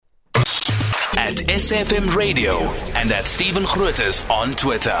at SFM Radio and at Stephen Grootes on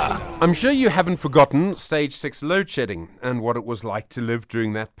Twitter. I'm sure you haven't forgotten Stage 6 load shedding and what it was like to live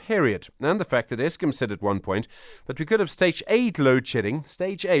during that period, and the fact that Eskom said at one point that we could have Stage 8 load shedding,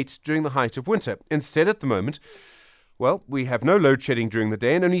 Stage 8, during the height of winter. Instead, at the moment, well, we have no load shedding during the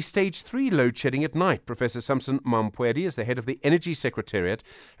day and only Stage 3 load shedding at night. Professor Samson Mamphweli is the head of the Energy Secretariat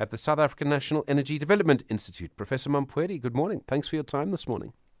at the South African National Energy Development Institute. Professor Mamphweli, good morning. Thanks for your time this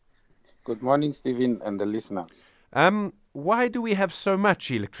morning. Good morning, Stephen, and the listeners. Why do we have so much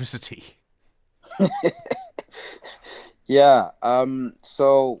electricity?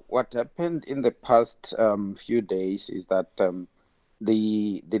 So what happened in the past few days is that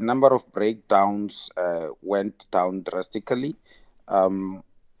the number of breakdowns went down drastically.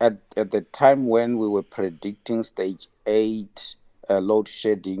 At the time when we were predicting Stage 8 load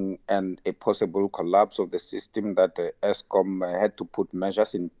shedding and a possible collapse of the system that Eskom had to put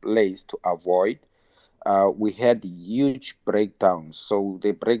measures in place to avoid, we had huge breakdowns. So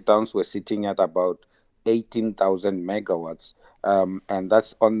the breakdowns were sitting at about 18,000 megawatts, and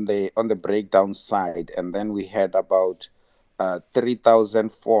that's on the breakdown side. And then we had about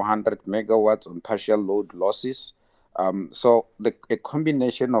 3,400 megawatts on partial load losses. So a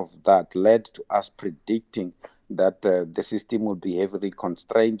combination of that led to us predicting that the system would be heavily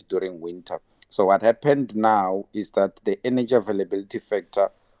constrained during winter. So what happened now is that the energy availability factor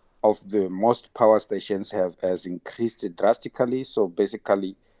of the most power stations has increased drastically. So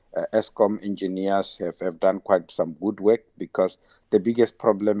basically, Eskom engineers have done quite some good work, because the biggest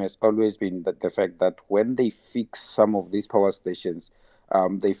problem has always been the fact that when they fix some of these power stations,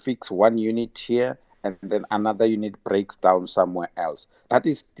 they fix one unit here and then another unit breaks down somewhere else. That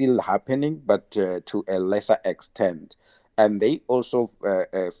is still happening, but to a lesser extent. And they also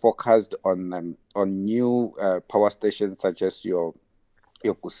focused on new power stations such as your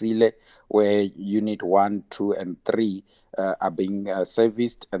Kusile, where unit 1, 2, and 3 are being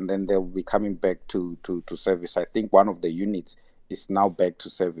serviced, and then they'll be coming back to service. I think one of the units is now back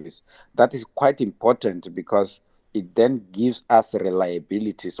to service. That is quite important because it then gives us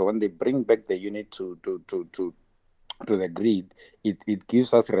reliability. So when they bring back the unit to the grid, it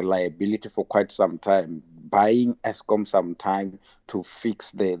gives us reliability for quite some time, buying Eskom some time to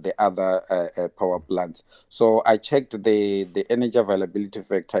fix the other power plants. So I checked the energy availability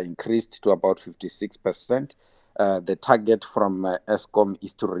factor increased to about 56%. The target from Eskom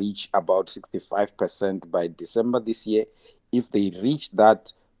is to reach about 65% by December this year. If they reach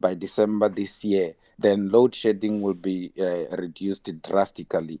that by December this year, then load shedding will be reduced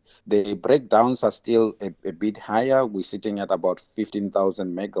drastically. The breakdowns are still a bit higher. We're sitting at about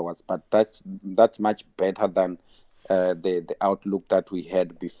 15,000 megawatts, but that's much better than the outlook that we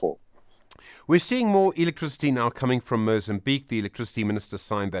had before. We're seeing more electricity now coming from Mozambique. The electricity minister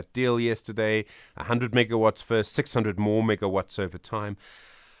signed that deal yesterday, 100 megawatts first, 600 more megawatts over time.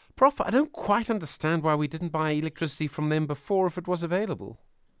 Prof, I don't quite understand why we didn't buy electricity from them before if it was available.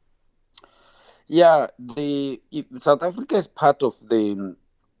 Yeah, South Africa is part of the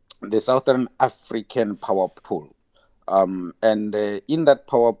Southern African power pool, and in that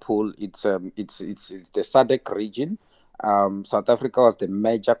power pool, it's the SADC region. South Africa was the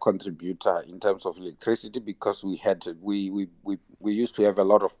major contributor in terms of electricity because we used to have a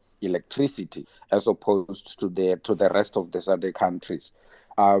lot of electricity as opposed to the rest of the SADC countries.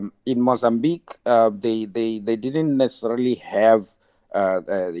 In Mozambique, they didn't necessarily have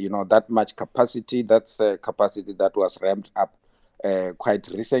that much capacity. That's a capacity that was ramped up quite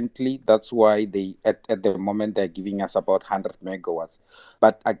recently. That's why they at the moment they're giving us about 100 megawatts.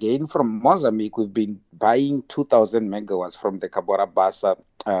 But again, from Mozambique, we've been buying 2,000 megawatts from the Cabora Bassa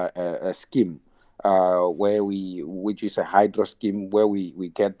scheme, which is a hydro scheme where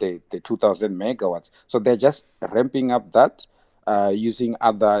we get the 2,000 megawatts. So they're just ramping up that. Using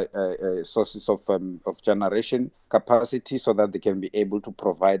other sources of generation capacity so that they can be able to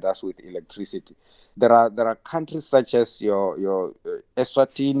provide us with electricity. There are countries such as your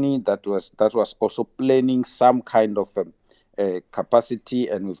Eswatini that was also planning some kind of capacity,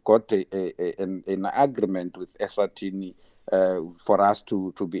 and we've got an agreement with Eswatini for us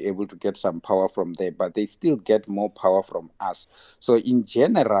to be able to get some power from there, but they still get more power from us. So in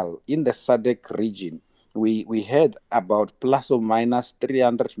general, in the SADC region, we had about plus or minus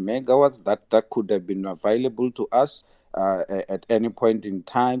 300 megawatts that could have been available to us at any point in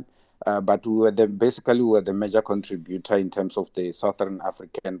time. But we were the major contributor in terms of the Southern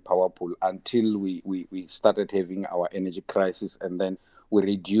African power pool until we started having our energy crisis, and then we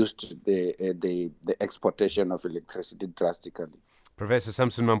reduced the exportation of electricity drastically. Professor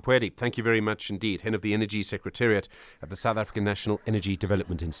Samson Mamphweli, thank you very much indeed, head of the Energy Secretariat at the South African National Energy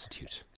Development Institute.